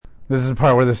This is the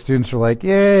part where the students are like,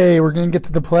 yay, we're going to get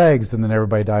to the plagues. And then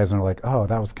everybody dies and they're like, oh,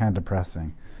 that was kind of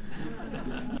depressing.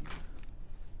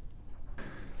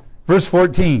 Verse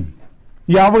 14.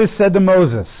 Yahweh said to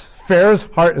Moses, Pharaoh's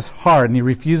heart is hard and he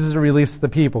refuses to release the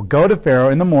people. Go to Pharaoh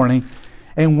in the morning,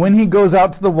 and when he goes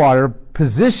out to the water,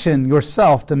 position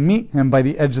yourself to meet him by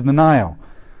the edge of the Nile.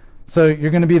 So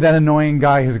you're going to be that annoying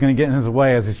guy who's going to get in his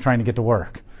way as he's trying to get to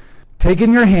work. Take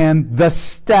in your hand the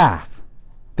staff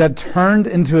that turned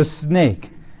into a snake,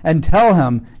 and tell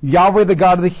him, Yahweh the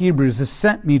God of the Hebrews has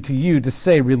sent me to you to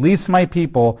say, release my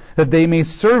people, that they may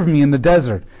serve me in the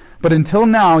desert. But until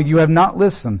now you have not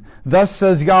listened. Thus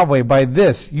says Yahweh, by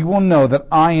this you will know that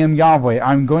I am Yahweh.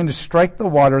 I am going to strike the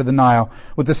water of the Nile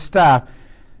with the staff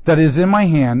that is in my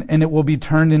hand, and it will be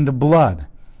turned into blood.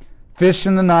 Fish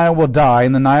in the Nile will die,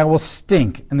 and the Nile will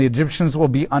stink, and the Egyptians will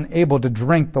be unable to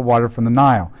drink the water from the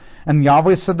Nile. And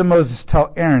Yahweh said to Moses,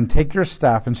 tell Aaron, take your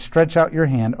staff and stretch out your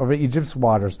hand over Egypt's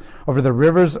waters, over the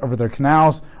rivers, over their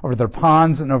canals, over their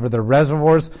ponds, and over their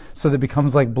reservoirs, so that it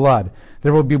becomes like blood.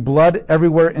 There will be blood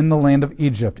everywhere in the land of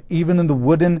Egypt, even in the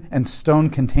wooden and stone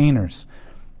containers.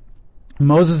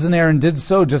 Moses and Aaron did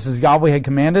so just as Yahweh had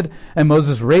commanded, and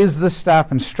Moses raised the staff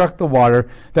and struck the water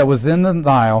that was in the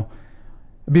Nile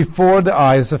before the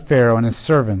eyes of Pharaoh and his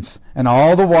servants. And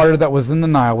all the water that was in the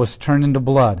Nile was turned into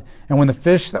blood. And when the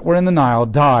fish that were in the Nile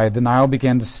died, the Nile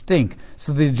began to stink,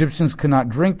 so the Egyptians could not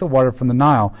drink the water from the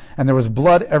Nile, and there was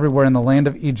blood everywhere in the land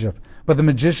of Egypt. But the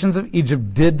magicians of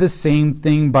Egypt did the same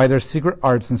thing by their secret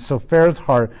arts, and so Pharaoh's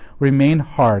heart remained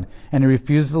hard, and he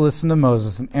refused to listen to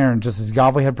Moses and Aaron, just as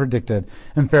Yahweh had predicted.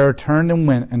 And Pharaoh turned and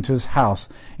went into his house,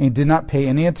 and he did not pay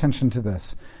any attention to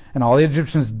this. And all the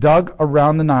Egyptians dug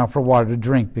around the Nile for water to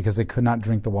drink, because they could not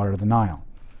drink the water of the Nile.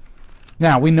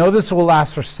 Now, we know this will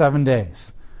last for 7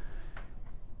 days.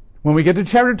 When we get to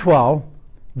chapter 12,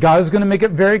 God is going to make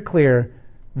it very clear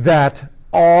that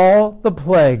all the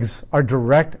plagues are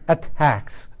direct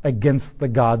attacks against the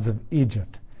gods of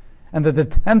Egypt. And that the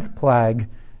 10th plague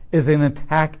is an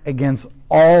attack against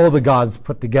all the gods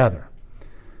put together.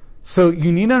 So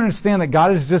you need to understand that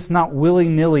God is just not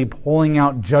willy-nilly pulling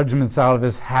out judgments out of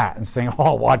his hat and saying,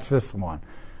 oh, watch this one.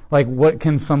 Like, what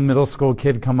can some middle school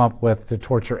kid come up with to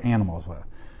torture animals with?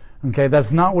 Okay,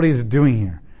 that's not what he's doing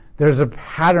here. There's a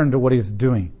pattern to what he's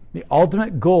doing. The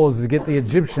ultimate goal is to get the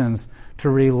Egyptians to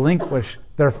relinquish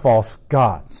their false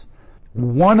gods.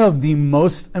 One of the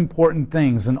most important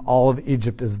things in all of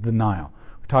Egypt is the Nile.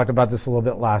 We talked about this a little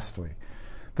bit last week.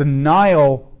 The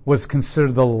Nile was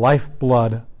considered the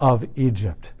lifeblood of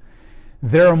Egypt.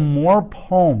 There are more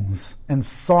poems and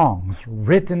songs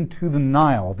written to the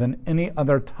Nile than any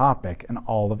other topic in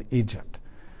all of Egypt.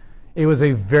 It was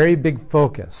a very big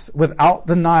focus. Without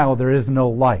the Nile, there is no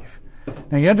life.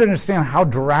 Now you have to understand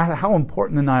how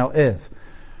important the Nile is.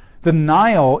 The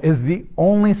Nile is the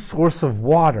only source of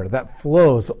water that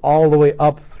flows all the way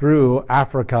up through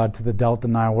Africa to the Delta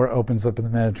Nile, where it opens up in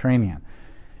the Mediterranean.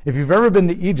 If you've ever been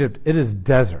to Egypt, it is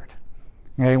desert.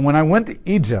 Okay? When I went to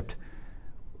Egypt,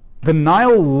 the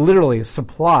Nile literally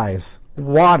supplies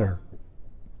water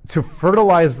to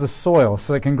fertilize the soil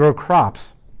so it can grow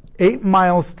crops 8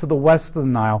 miles to the west of the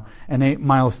Nile and 8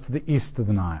 miles to the east of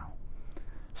the Nile.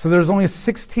 So there's only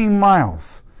 16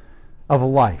 miles of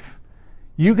life.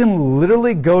 You can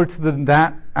literally go to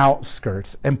that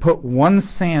outskirts and put one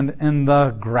sand in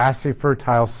the grassy,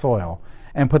 fertile soil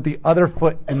and put the other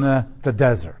foot in the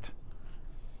desert.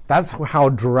 That's how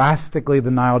drastically the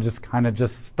Nile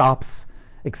just stops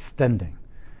extending.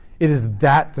 It is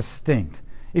that distinct.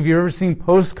 If you've ever seen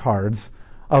postcards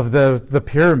of the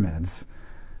pyramids,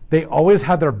 they always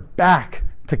have their back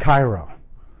to Cairo.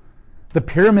 The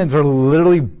pyramids are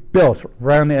literally built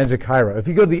right on the edge of Cairo. If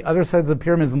you go to the other sides of the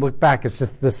pyramids and look back, it's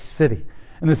just this city.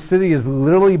 And the city is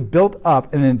literally built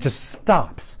up and then it just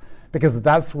stops, because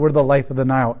that's where the life of the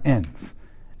Nile ends.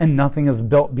 And nothing is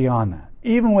built beyond that.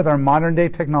 Even with our modern day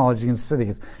technology in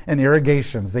cities and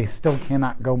irrigations, they still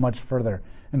cannot go much further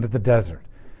into the desert.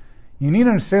 You need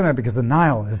to understand that, because the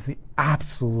Nile is the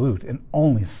absolute and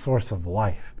only source of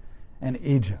life in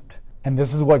Egypt. And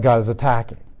this is what God is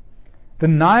attacking. The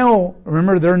Nile,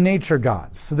 remember, they're nature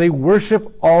gods. So they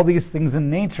worship all these things in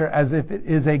nature as if it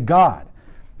is a god.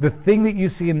 The thing that you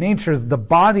see in nature is the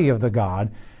body of the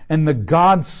god, and the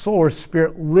God source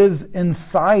spirit lives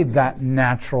inside that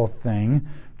natural thing,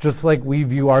 just like we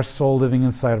view our soul living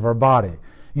inside of our body.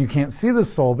 You can't see the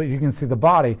soul, but you can see the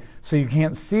body. So you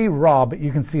can't see Ra, but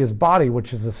you can see his body,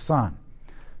 which is the sun.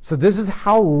 So this is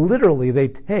how literally they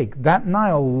take. That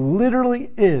Nile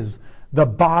literally is the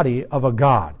body of a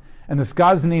god. And this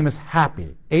god's name is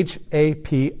Hapi,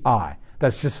 H-A-P-I.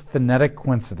 That's just phonetic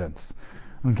coincidence.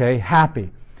 Okay, Hapi.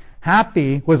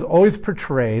 Happy was always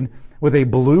portrayed with a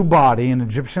blue body in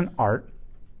Egyptian art,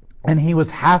 and he was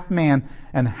half man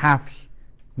and half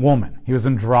woman. He was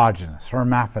androgynous,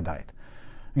 hermaphrodite.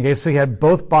 Okay, so he had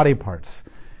both body parts.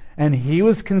 And he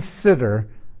was considered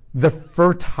the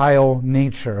fertile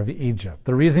nature of Egypt.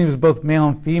 The reason he was both male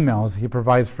and female is he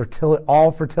provides fertility,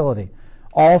 all fertility.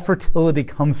 All fertility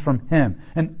comes from him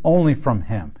and only from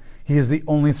him. He is the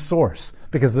only source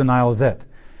because the Nile is it.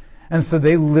 And so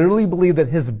they literally believed that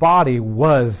his body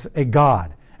was a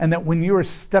god, and that when you were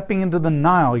stepping into the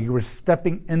Nile, you were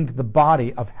stepping into the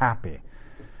body of Happy.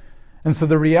 And so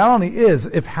the reality is,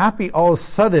 if Happy all of a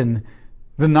sudden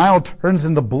the Nile turns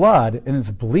into blood and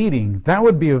is bleeding, that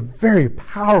would be a very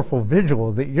powerful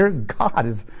visual that your God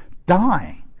is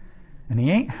dying and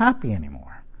he ain't happy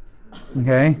anymore.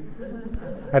 Okay?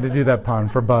 I had to do that pun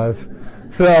for Buzz.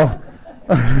 So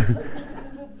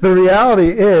the reality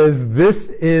is, this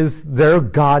is their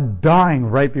God dying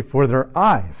right before their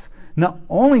eyes. Not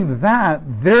only that,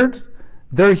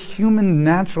 their human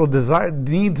natural desire,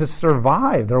 need to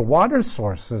survive, their water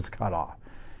source is cut off.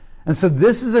 And so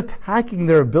this is attacking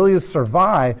their ability to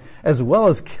survive as well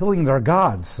as killing their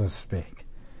gods, so to speak.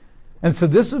 And so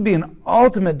this would be an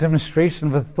ultimate demonstration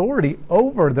of authority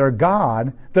over their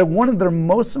God, that one of their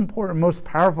most important, most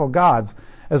powerful gods,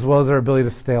 as well as their ability to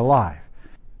stay alive.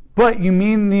 But you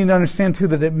need to understand too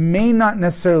that it may not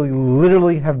necessarily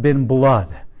literally have been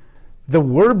blood. The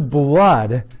word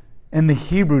blood in the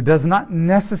Hebrew does not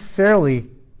necessarily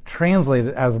translate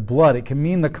it as blood. It can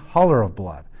mean the color of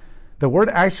blood. The word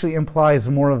actually implies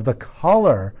more of the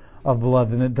color of blood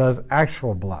than it does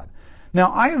actual blood.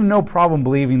 Now, I have no problem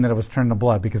believing that it was turned to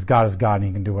blood because God is God and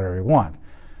he can do whatever he wants.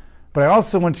 But I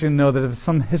also want you to know that if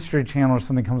some History Channel or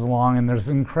something comes along and there's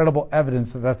incredible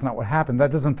evidence that that's not what happened,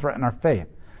 that doesn't threaten our faith.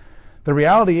 The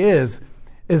reality is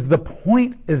the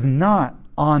point is not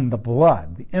on the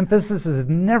blood. The emphasis is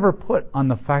never put on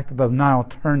the fact that the Nile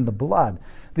turned to blood.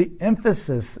 The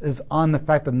emphasis is on the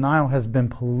fact that the Nile has been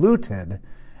polluted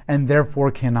and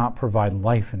therefore cannot provide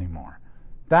life anymore.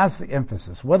 That's the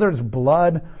emphasis. Whether it's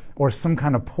blood or some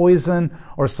kind of poison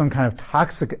or some kind of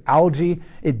toxic algae,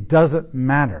 it doesn't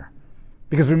matter.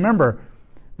 Because remember,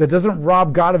 that doesn't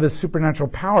rob God of his supernatural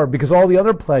power, because all the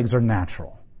other plagues are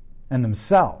natural in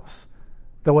themselves.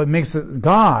 That what makes it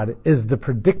God is the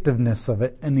predictiveness of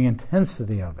it and the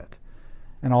intensity of it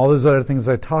and all those other things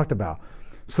I talked about.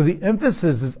 So the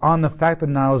emphasis is on the fact that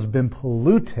Nile has been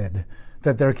polluted,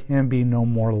 that there can be no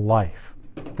more life.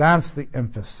 That's the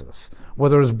emphasis.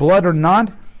 Whether it's blood or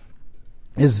not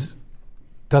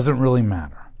doesn't really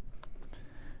matter.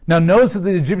 Now notice that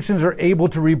the Egyptians are able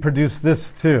to reproduce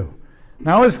this too.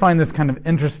 Now I always find this kind of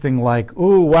interesting, like,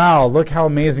 ooh, wow, look how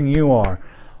amazing you are.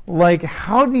 Like,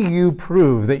 how do you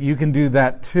prove that you can do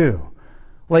that too?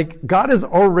 Like, God has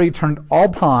already turned all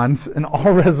ponds and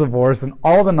all reservoirs and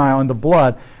all the Nile into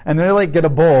blood, and they like get a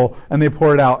bowl and they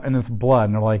pour it out and it's blood.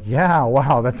 And they're like, yeah,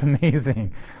 wow, that's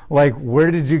amazing. Like,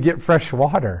 where did you get fresh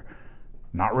water?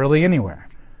 Not really anywhere.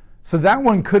 So that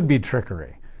one could be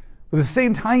trickery. But at the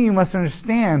same time, you must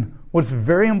understand what's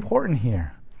very important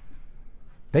here.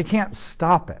 They can't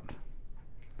stop it.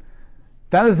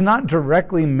 That is not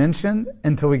directly mentioned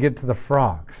until we get to the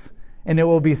frogs. And it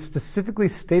will be specifically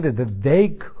stated that they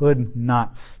could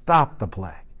not stop the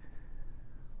plague.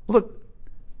 Look,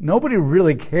 nobody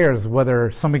really cares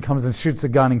whether somebody comes and shoots a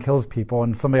gun and kills people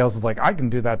and somebody else is like, I can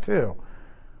do that too.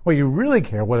 What you really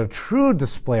care, what a true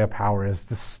display of power is,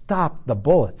 to stop the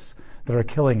bullets that are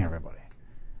killing everybody.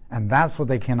 And that's what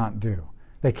they cannot do.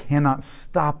 They cannot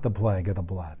stop the plague of the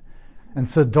blood. And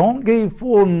so don't get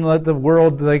fooled and let the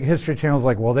world, like History Channel's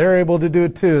like, well, they're able to do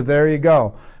it too. There you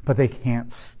go. But they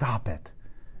can't stop it.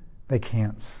 They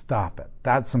can't stop it.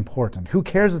 That's important. Who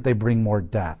cares if they bring more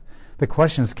death? The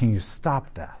question is, can you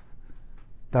stop death?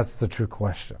 That's the true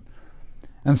question.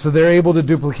 And so they're able to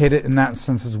duplicate it in that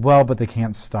sense as well, but they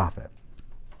can't stop it.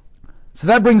 So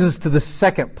that brings us to the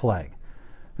second plague.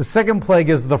 The second plague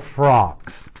is the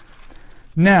frogs.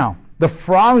 Now, the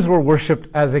frogs were worshipped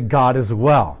as a god as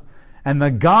well. And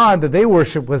the god that they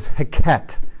worshipped was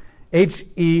Heket.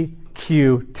 H-E-Q-T.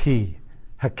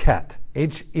 Heket.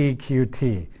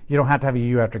 H-E-Q-T. You don't have to have a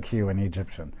U after Q in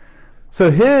Egyptian.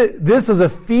 So this was a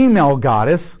female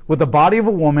goddess with the body of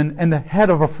a woman and the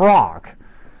head of a frog.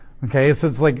 Okay, so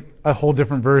it's like a whole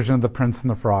different version of the prince and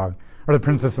the frog, or the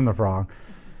princess and the frog.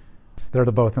 They're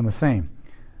both in the same.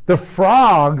 The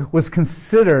frog was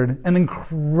considered an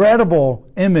incredible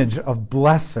image of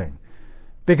blessing,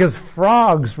 because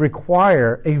frogs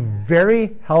require a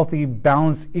very healthy,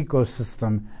 balanced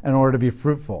ecosystem in order to be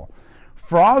fruitful.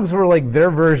 Frogs were like their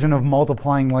version of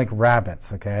multiplying like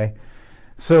rabbits, okay?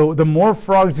 So the more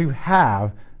frogs you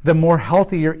have, the more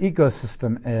healthy your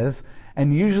ecosystem is.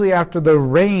 And usually after the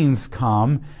rains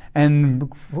come and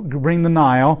bring the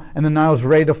Nile, and the Nile's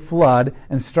ready to flood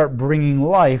and start bringing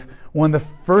life, one of the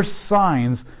first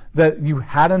signs that you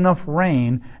had enough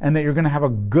rain and that you're going to have a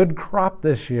good crop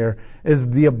this year is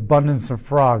the abundance of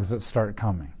frogs that start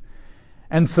coming.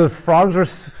 And so frogs are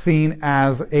seen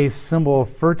as a symbol of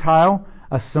fertile,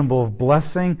 a symbol of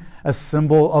blessing, a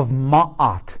symbol of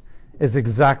ma'at is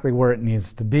exactly where it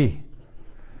needs to be.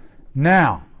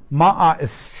 Now, ma'at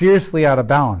is seriously out of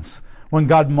balance when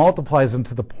God multiplies them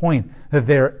to the point that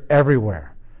they're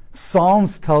everywhere.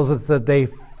 Psalms tells us that they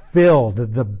filled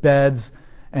the beds,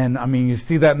 and I mean, you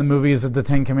see that in the movies of the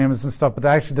Ten Commandments and stuff, but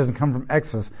that actually doesn't come from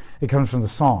Exodus. It comes from the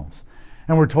Psalms.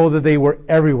 And we're told that they were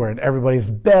everywhere, in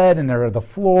everybody's bed, and they're on the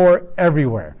floor,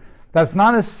 everywhere. That's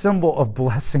not a symbol of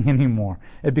blessing anymore.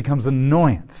 It becomes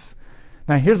annoyance.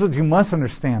 Now, here's what you must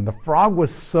understand. The frog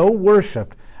was so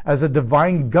worshipped as a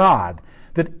divine god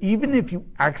that even if you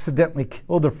accidentally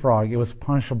killed a frog, it was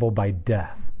punishable by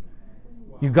death.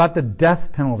 You got the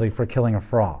death penalty for killing a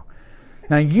frog.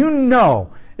 Now, you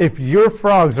know if your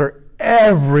frogs are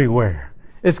everywhere,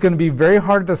 it's going to be very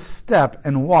hard to step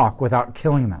and walk without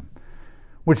killing them.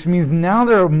 Which means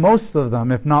now most of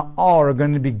them, if not all, are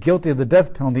going to be guilty of the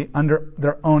death penalty under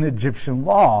their own Egyptian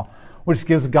law, which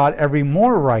gives God every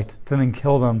more right to then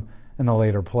kill them in the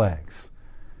later plagues.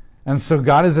 And so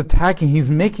God is attacking. He's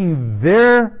making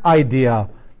their idea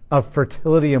of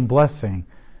fertility and blessing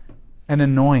an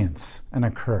annoyance and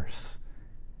a curse.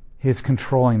 He's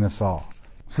controlling this all.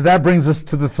 So that brings us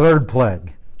to the third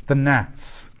plague, the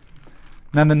gnats.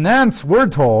 Now the gnats, we're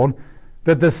told,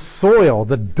 that the soil,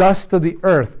 the dust of the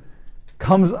earth,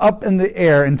 comes up in the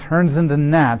air and turns into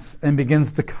gnats and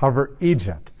begins to cover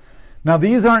Egypt. Now,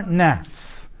 these aren't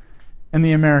gnats in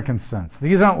the American sense.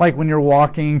 These aren't like when you're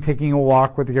taking a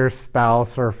walk with your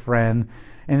spouse or a friend,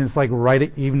 and it's like right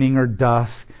at evening or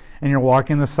dusk, and you're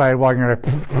walking the sidewalk, and you're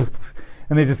like,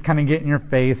 and they just kind of get in your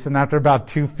face, and after about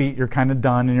 2 feet, you're kind of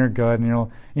done, and you're good,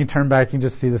 and you turn back, and you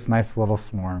just see this nice little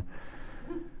swarm.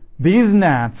 These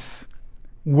gnats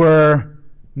were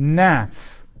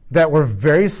gnats that were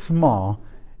very small,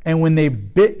 and when they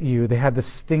bit you, they had the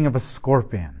sting of a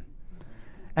scorpion.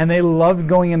 And they loved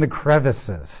going into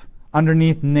crevices,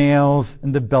 underneath nails,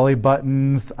 into belly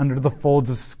buttons, under the folds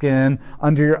of skin,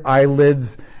 under your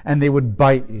eyelids, and they would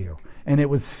bite you. And it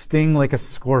would sting like a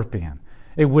scorpion.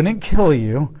 It wouldn't kill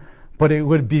you, but it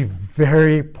would be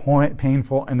very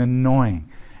painful and annoying.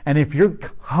 And if you're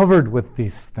covered with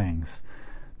these things,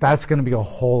 that's going to be a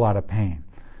whole lot of pain.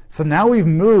 So now we've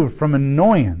moved from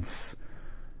annoyance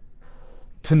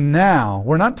to now,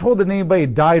 we're not told that anybody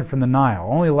died from the Nile. It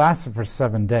only lasted for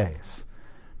 7 days.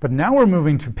 But now we're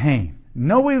moving to pain.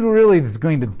 Nobody really is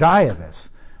going to die of this,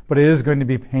 but it is going to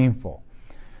be painful.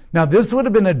 Now this would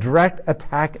have been a direct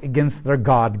attack against their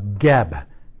god Geb.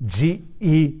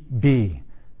 G-E-B.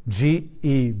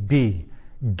 G-E-B.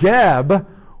 Geb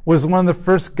was one of the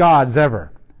first gods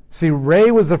ever. See, Re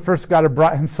was the first god who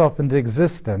brought himself into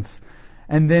existence.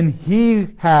 And then he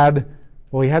had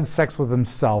sex with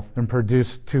himself and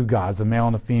produced 2 gods, a male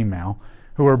and a female,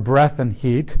 who were breath and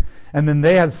heat. And then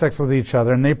they had sex with each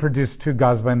other, and they produced 2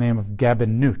 gods by the name of Geb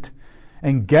and Nut.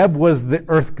 And Geb was the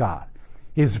earth god.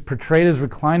 He's portrayed as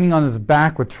reclining on his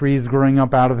back with trees growing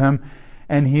up out of him,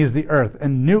 and he is the earth.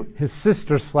 And Nut, his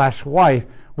sister/wife,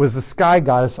 was the sky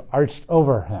goddess arched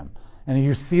over him. And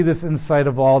you see this inside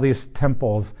of all these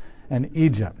temples in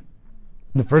Egypt.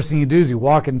 The first thing you do is you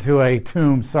walk into a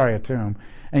tomb,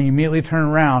 and you immediately turn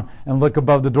around and look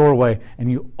above the doorway,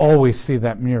 and you always see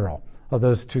that mural of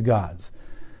those 2 gods.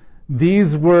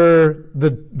 This was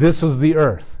the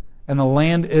earth, and the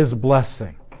land is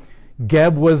blessing.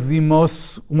 Geb was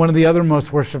one of the other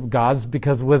most worshipped gods,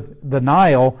 because with the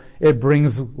Nile, it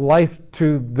brings life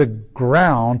to the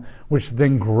ground, which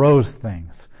then grows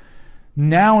things.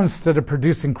 Now, instead of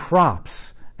producing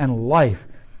crops and life,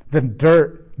 the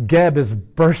dirt, Geb is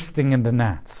bursting into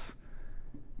gnats.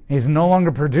 He's no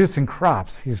longer producing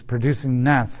crops. He's producing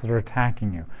gnats that are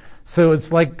attacking you. So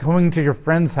it's like going to your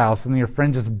friend's house and your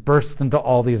friend just bursts into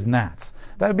all these gnats.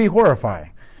 That would be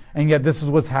horrifying. And yet this is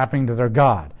what's happening to their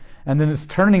god. And then it's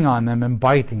turning on them and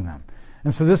biting them.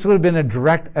 And so this would have been a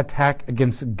direct attack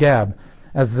against Geb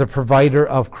as the provider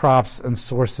of crops and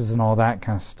sources and all that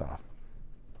kind of stuff.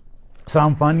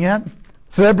 Sound fun yet?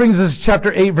 So that brings us to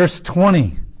chapter 8, verse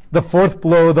 20. The 4th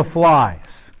blow of the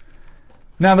flies.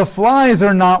 Now the flies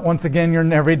are not, once again,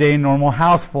 your everyday normal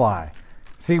house fly.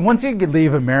 See, once you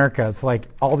leave America, it's like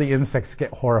all the insects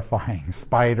get horrifying.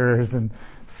 Spiders and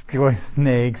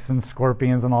snakes and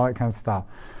scorpions and all that kind of stuff.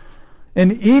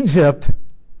 In Egypt,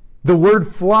 The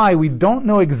word fly, we don't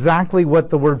know exactly what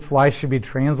the word fly should be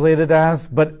translated as,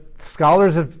 but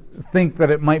scholars think that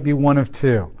it might be one of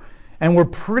two. And we're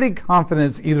pretty confident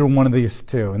it's either one of these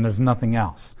two, and there's nothing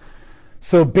else.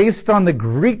 So based on the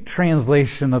Greek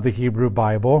translation of the Hebrew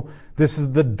Bible, this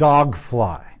is the dog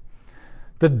fly.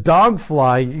 The dog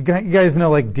fly, you guys know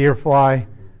like deer fly?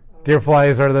 Deer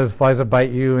flies are those flies that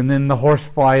bite you, and then the horse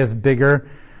fly is bigger.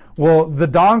 Well, the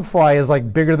dog fly is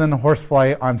like bigger than the horse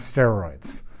fly on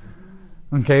steroids.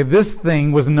 Okay, this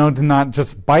thing was known to not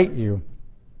just bite you,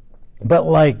 but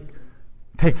like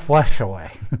take flesh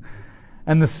away.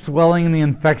 And the swelling and the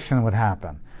infection would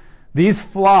happen. These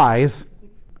flies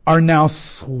are now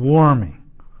swarming.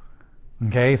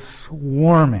 Okay,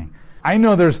 swarming. I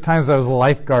know there's times I was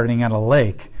lifeguarding at a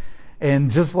lake, and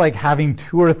just like having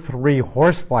 2 or 3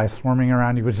 horseflies swarming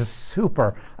around you was just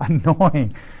super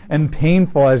annoying and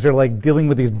painful as you're like dealing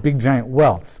with these big giant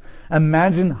welts.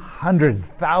 Imagine hundreds,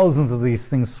 thousands of these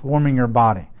things swarming your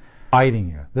body, biting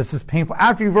you. This is painful.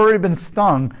 After you've already been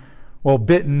stung, well,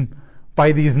 bitten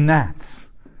by these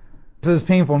gnats. This is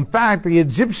painful. In fact, the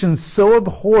Egyptians so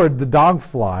abhorred the dog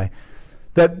fly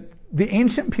that the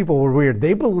ancient people were weird.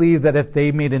 They believed that if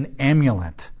they made an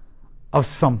amulet of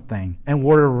something and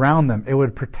wore it around them, it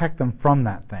would protect them from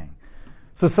that thing.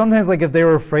 So sometimes, like if they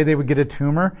were afraid they would get a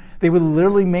tumor, they would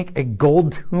literally make a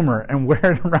gold tumor and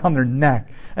wear it around their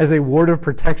neck as a ward of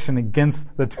protection against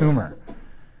the tumor.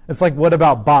 It's like, what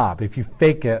about Bob? If you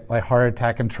fake it, like heart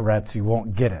attack and Tourette's, you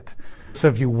won't get it. So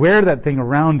if you wear that thing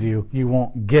around you, you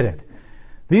won't get it.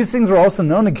 These things were also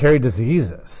known to carry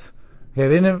diseases. Okay,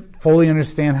 they didn't fully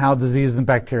understand how diseases and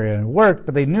bacteria worked,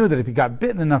 but they knew that if you got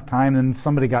bitten enough time and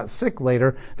somebody got sick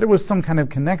later, there was some kind of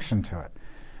connection to it.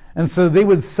 And so they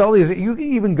would sell these. You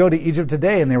can even go to Egypt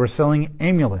today, and they were selling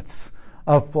amulets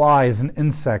of flies and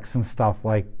insects and stuff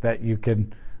like that you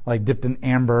could, like dipped in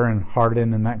amber and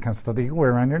hardened and that kind of stuff that you can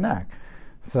wear around your neck.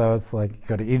 So it's like, you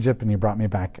go to Egypt and you brought me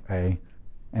back a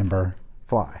amber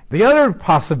fly. The other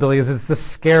possibility is it's the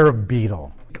scarab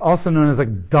beetle, also known as a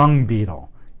dung beetle.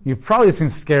 You've probably seen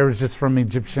scarabs just from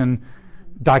Egyptian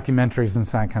documentaries and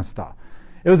that kind of stuff.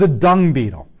 It was a dung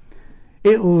beetle.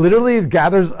 It literally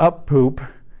gathers up poop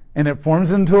and it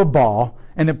forms into a ball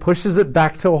and it pushes it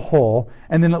back to a hole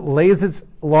and then it lays its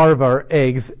larvae or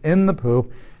eggs in the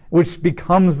poop, which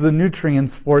becomes the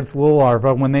nutrients for its little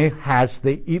larvae. When they hatch,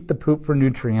 they eat the poop for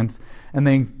nutrients and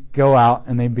they go out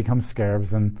and they become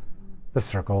scarabs, and the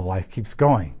circle of life keeps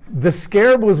going. The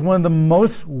scarab was one of the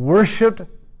most worshipped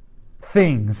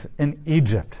things in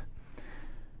Egypt,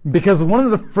 because one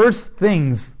of the first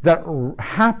things that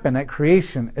happened at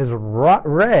creation is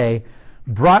Re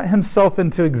brought himself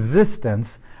into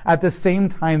existence at the same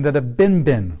time that a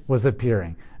bin was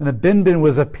appearing. And a bin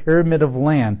was a pyramid of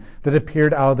land that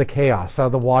appeared out of the chaos, out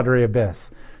of the watery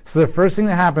abyss. So the first thing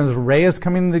that happens, Re is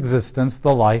coming into existence,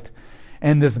 the light,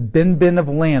 and this bin of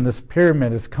land, this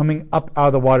pyramid, is coming up out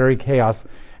of the watery chaos.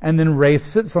 And then Re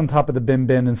sits on top of the bin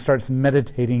and starts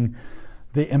meditating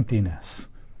the emptiness.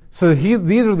 So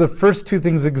these are the first two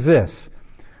things that exist.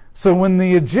 So when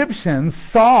the Egyptians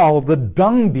saw the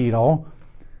dung beetle,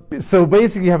 so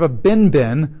basically you have a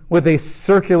bin with a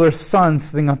circular sun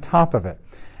sitting on top of it.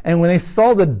 And when they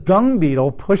saw the dung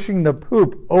beetle pushing the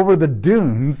poop over the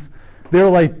dunes, they were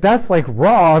like, that's like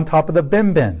Ra on top of the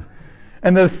bin.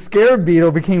 And the scarab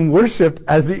beetle became worshipped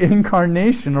as the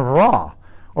incarnation of Ra,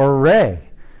 or Re.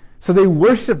 So they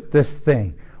worshipped this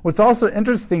thing. What's also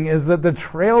interesting is that the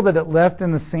trail that it left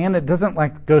in the sand, it doesn't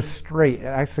like go straight. It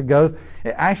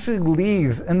actually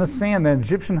leaves in the sand an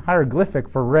Egyptian hieroglyphic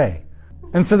for Re.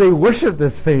 And so they worship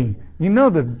this thing. You know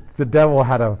that the devil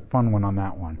had a fun one on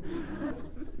that one.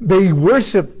 They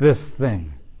worship this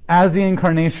thing as the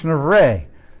incarnation of Re.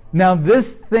 Now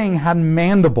this thing had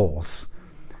mandibles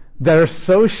that are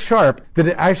so sharp that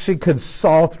it actually could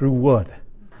saw through wood.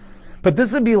 But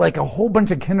this would be like a whole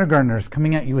bunch of kindergartners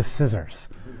coming at you with scissors.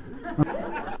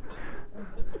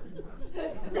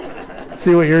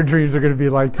 See what your dreams are going to be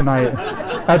like tonight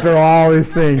after all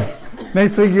these things.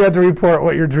 Next week you have to report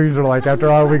what your dreams are like after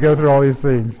all we go through all these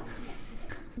things.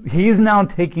 He's now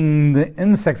taking the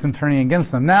insects and turning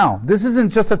against them. Now, this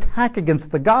isn't just an attack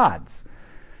against the gods.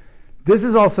 This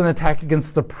is also an attack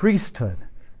against the priesthood.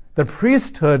 The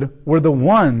priesthood were the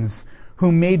ones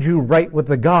who made you right with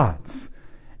the gods.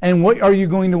 And what are you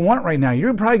going to want right now?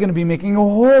 You're probably going to be making a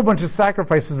whole bunch of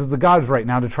sacrifices of the gods right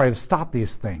now to try to stop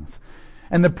these things.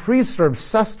 And the priests are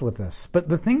obsessed with this. But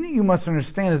the thing that you must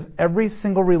understand is every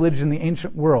single religion in the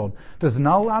ancient world does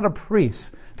not allow a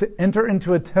priest to enter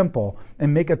into a temple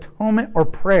and make atonement or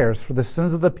prayers for the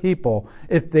sins of the people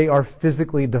if they are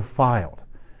physically defiled.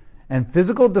 And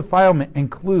physical defilement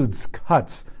includes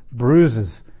cuts,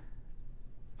 bruises,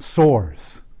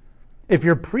 sores. If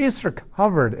your priests are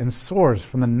covered in sores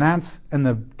from the gnats and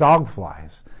the dog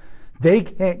flies, they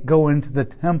can't go into the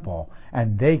temple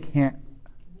and they can't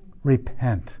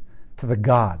repent to the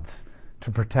gods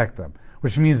to protect them,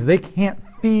 which means they can't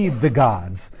feed the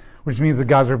gods, which means the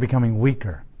gods are becoming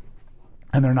weaker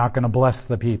and they're not going to bless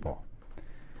the people.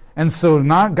 And so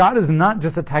God is not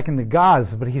just attacking the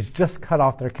gods, but he's just cut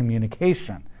off their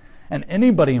communication. And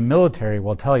anybody in military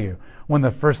will tell you one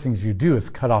of the first things you do is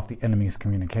cut off the enemy's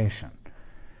communication.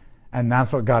 And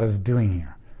that's what God is doing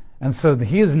here. And so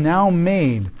he has now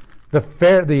made the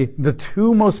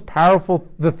three most powerful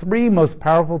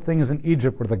things in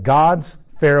Egypt were the gods,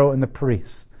 Pharaoh, and the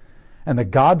priests. And the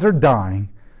gods are dying,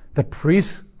 the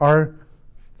priests are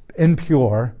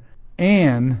impure,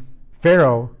 and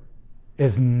Pharaoh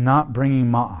is not bringing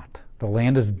Ma'at. The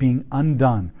land is being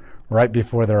undone right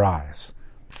before their eyes.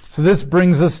 So this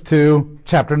brings us to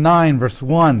chapter 9, verse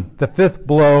 1, the fifth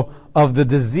blow of the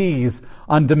disease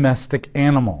on domestic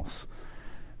animals.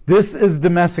 This is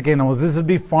domestic animals. This would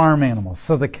be farm animals.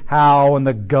 So the cow and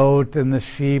the goat and the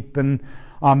sheep and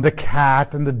the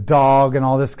cat and the dog and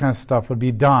all this kind of stuff would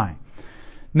be dying.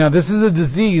 Now, this is a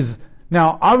disease.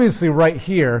 Now, obviously, right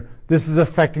here, this is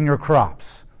affecting your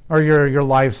crops or your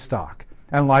livestock.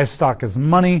 And livestock is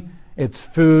money, it's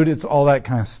food, it's all that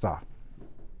kind of stuff.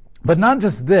 But not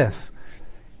just this.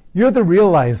 You have to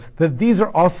realize that these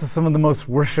are also some of the most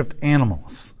worshipped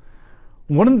animals.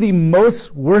 One of the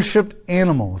most worshipped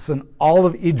animals in all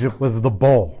of Egypt was the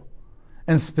bull,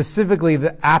 and specifically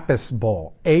the Apis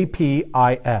bull,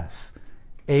 A-P-I-S,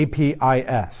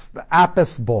 A-P-I-S, the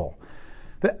Apis bull.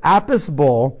 The Apis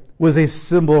bull was a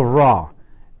symbol of Ra.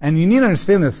 And you need to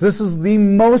understand this. This is the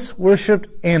most worshipped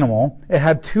animal. It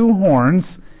had two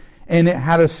horns, and it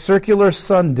had a circular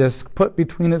sun disk put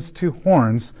between its two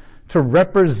horns to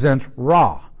represent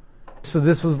Ra. So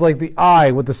this was like the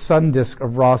eye with the sun disk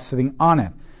of Ra sitting on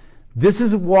it. This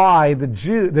is why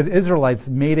the Israelites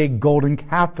made a golden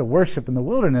calf to worship in the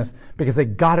wilderness, because they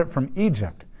got it from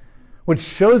Egypt, which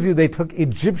shows you they took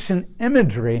Egyptian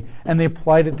imagery and they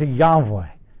applied it to Yahweh,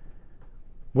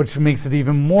 which makes it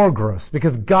even more gross,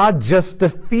 because God just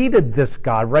defeated this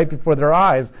God right before their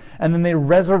eyes, and then they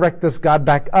resurrect this God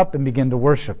back up and begin to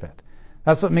worship it.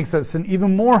 That's what makes that sin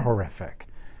even more horrific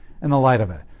in the light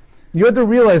of it. You have to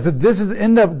realize that this is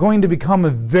end up going to become a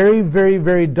very, very,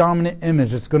 very dominant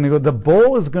image. The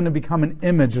bull is going to become an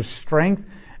image of strength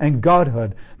and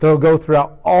godhood that will go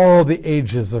throughout all the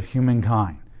ages of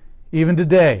humankind. Even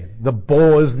today, the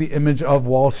bull is the image of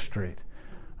Wall Street.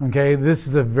 Okay, this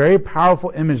is a very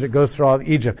powerful image that goes throughout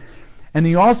Egypt. And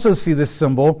you also see this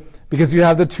symbol because you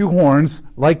have the two horns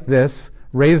like this,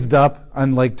 raised up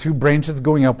on like two branches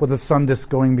going up with a sun disk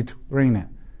going between it.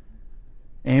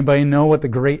 Anybody know what the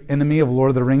great enemy of Lord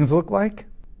of the Rings looked like?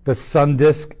 The sun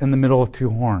disk in the middle of two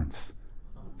horns.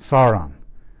 Sauron.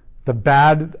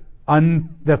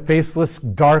 The faceless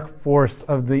dark force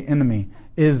of the enemy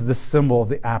is the symbol of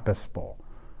the Apis bull.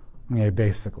 Okay,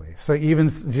 basically. So even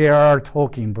J.R.R.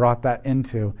 Tolkien brought that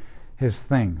into his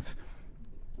things.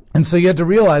 And so you have to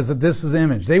realize that this is the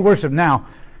image. They worship now.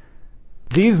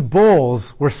 These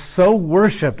bulls were so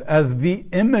worshipped as the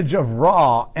image of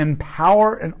Ra and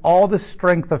power and all the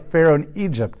strength of Pharaoh in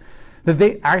Egypt that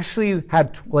they actually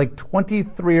had like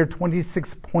 23 or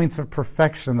 26 points of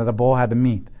perfection that a bull had to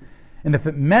meet. And if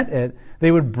it met it,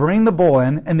 they would bring the bull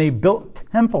in, and they built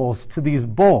temples to these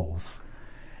bulls.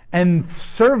 And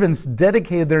servants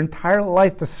dedicated their entire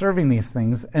life to serving these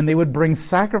things, and they would bring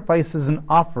sacrifices and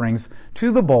offerings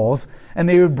to the bulls, and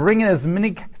they would bring in as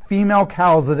many female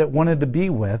cows that it wanted to be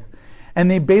with, and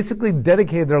they basically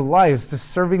dedicated their lives to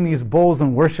serving these bulls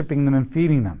and worshiping them and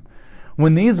feeding them.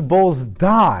 When these bulls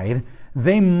died,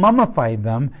 they mummified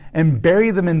them and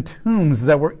buried them in tombs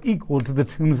that were equal to the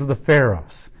tombs of the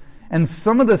pharaohs. And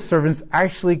some of the servants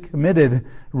actually committed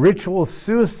ritual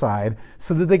suicide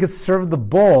so that they could serve the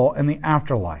bull in the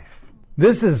afterlife.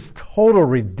 This is total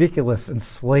ridiculous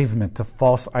enslavement to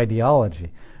false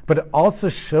ideology. But it also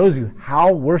shows you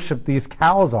how worshipped these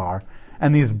cows are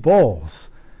and these bulls.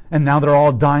 And now they're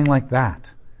all dying like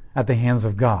that at the hands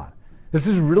of God. This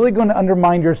is really going to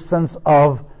undermine your sense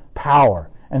of power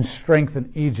and strength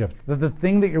in Egypt. That the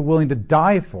thing that you're willing to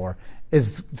die for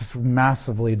is just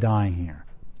massively dying here.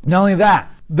 Not only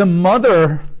that, the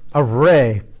mother of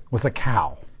Ray was a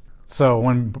cow. So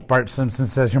when Bart Simpson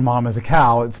says your mom is a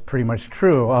cow, it's pretty much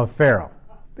true of Pharaoh.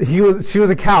 She was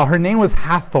a cow. Her name was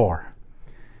Hathor.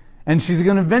 And she's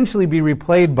going to eventually be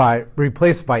replaced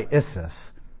by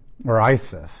Isis, or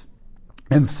Isis.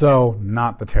 And so,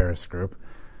 not the terrorist group,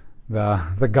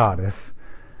 the goddess.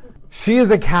 She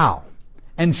is a cow.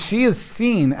 And she is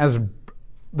seen as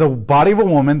the body of a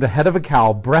woman, the head of a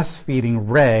cow, breastfeeding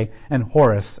Re and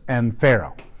Horus and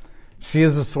Pharaoh. She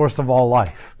is the source of all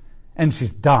life, and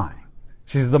she's dying.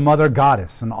 She's the mother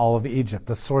goddess in all of Egypt,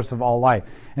 the source of all life,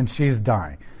 and she's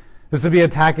dying. This would be an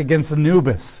attack against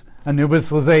Anubis.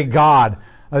 Anubis was a god,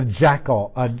 a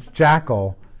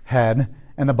jackal head,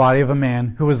 and the body of a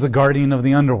man who was the guardian of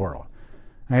the underworld.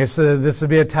 Okay, so this would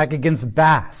be an attack against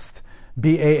Bast,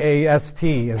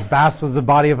 B-A-A-S-T, as Bast was the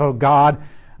body of a god,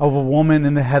 of a woman,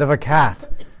 and the head of a cat,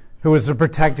 who was to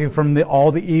protect you from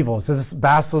all the evils. This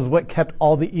Bast was what kept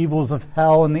all the evils of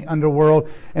hell and the underworld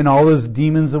and all those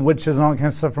demons and witches and all that kind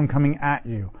of stuff from coming at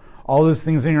you. All those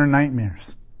things in your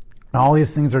nightmares. And all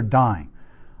these things are dying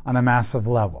on a massive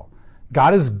level.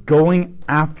 God is going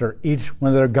after each one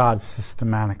of their gods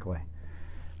systematically.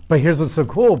 But here's what's so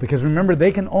cool, because remember,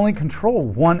 they can only control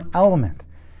one element,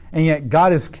 and yet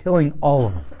God is killing all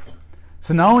of them.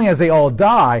 So not only as they all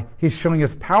die, he's showing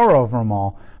his power over them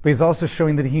all, but he's also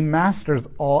showing that he masters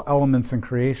all elements in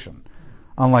creation,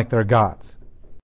 unlike their gods.